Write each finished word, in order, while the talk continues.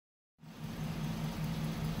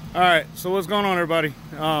All right, so what's going on, everybody?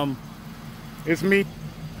 It's me,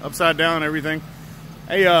 upside down, everything.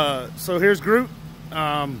 Hey, so here's Groot.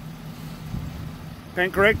 Paint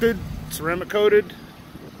corrected, ceramic coated,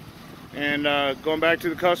 and going back to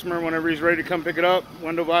the customer whenever he's ready to come pick it up.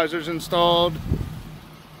 Window visors installed.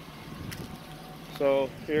 So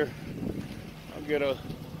here, I'll get a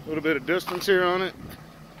little bit of distance here on it,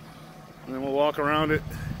 and then we'll walk around it.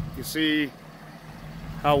 You see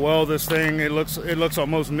how well this thing, it looks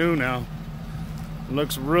almost new now. It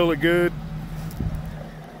looks really good.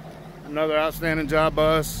 Another outstanding job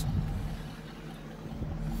by us.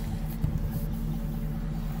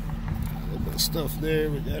 A little bit of stuff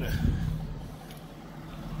there. We gotta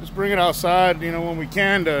just bring it outside, you know, when we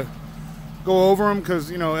can, to go over them,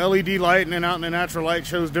 because, you know, LED lighting and out in the natural light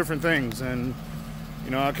shows different things. And,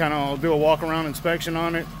 you know, I kind of do a walk around inspection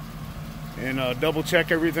on it and double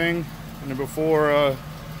check everything. And then before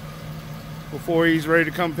he's ready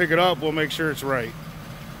to come pick it up, we'll make sure it's right.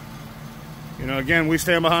 You know, again, we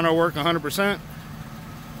stand behind our work 100%.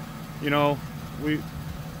 You know, we're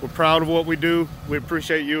proud of what we do. We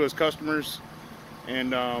appreciate you as customers.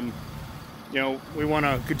 And, you know, we want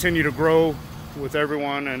to continue to grow with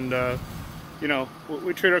everyone. And, you know,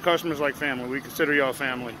 we treat our customers like family. We consider y'all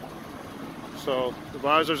family. So the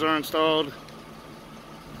visors are installed.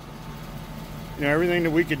 You know, everything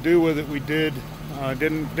that we could do with it, we did.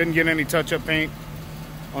 Didn't get any touch-up paint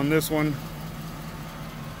on this one.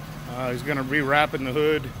 He's gonna rewrap in the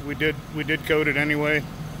hood. We did coat it anyway.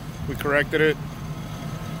 We corrected it.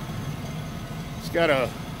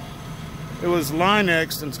 It was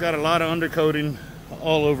Line-X'd, and it's got a lot of undercoating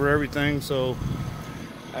all over everything. So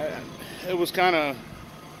it was kind of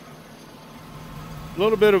a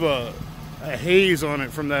little bit of a haze on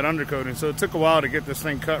it from that undercoating. So it took a while to get this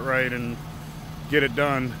thing cut right and get it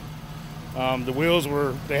done. The wheels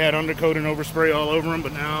they had undercoating overspray all over them,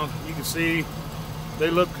 but now you can see they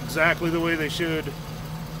look exactly the way they should.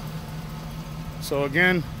 So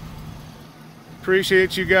again,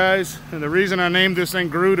 appreciate you guys. And the reason I named this thing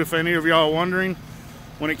Groot, if any of y'all are wondering,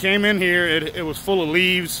 when it came in here, it was full of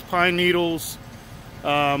leaves, pine needles,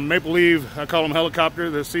 maple leaf, I call them helicopter,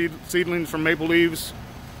 the seedlings from maple leaves,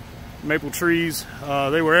 maple trees.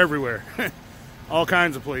 They were everywhere. All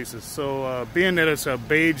kinds of places. So being that it's a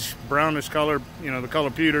beige brownish color, you know, the color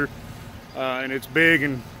pewter, and it's big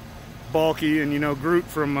and bulky, and, you know, Groot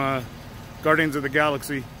from Guardians of the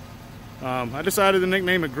Galaxy, I decided to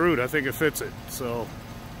nickname it Groot. I think it fits it. So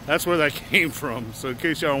that's where that came from, so in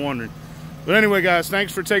case y'all are wondering. But anyway, guys,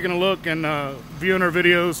 thanks for taking a look and viewing our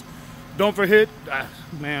videos. Don't forget,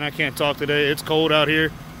 man, I can't talk today, it's cold out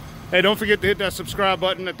here. Hey, don't forget to hit that subscribe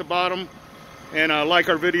button at the bottom. And like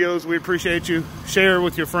our videos. We appreciate you. Share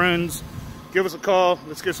with your friends. Give us a call.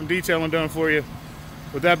 Let's get some detailing done for you.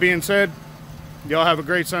 With that being said, y'all have a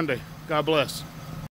great Sunday. God bless.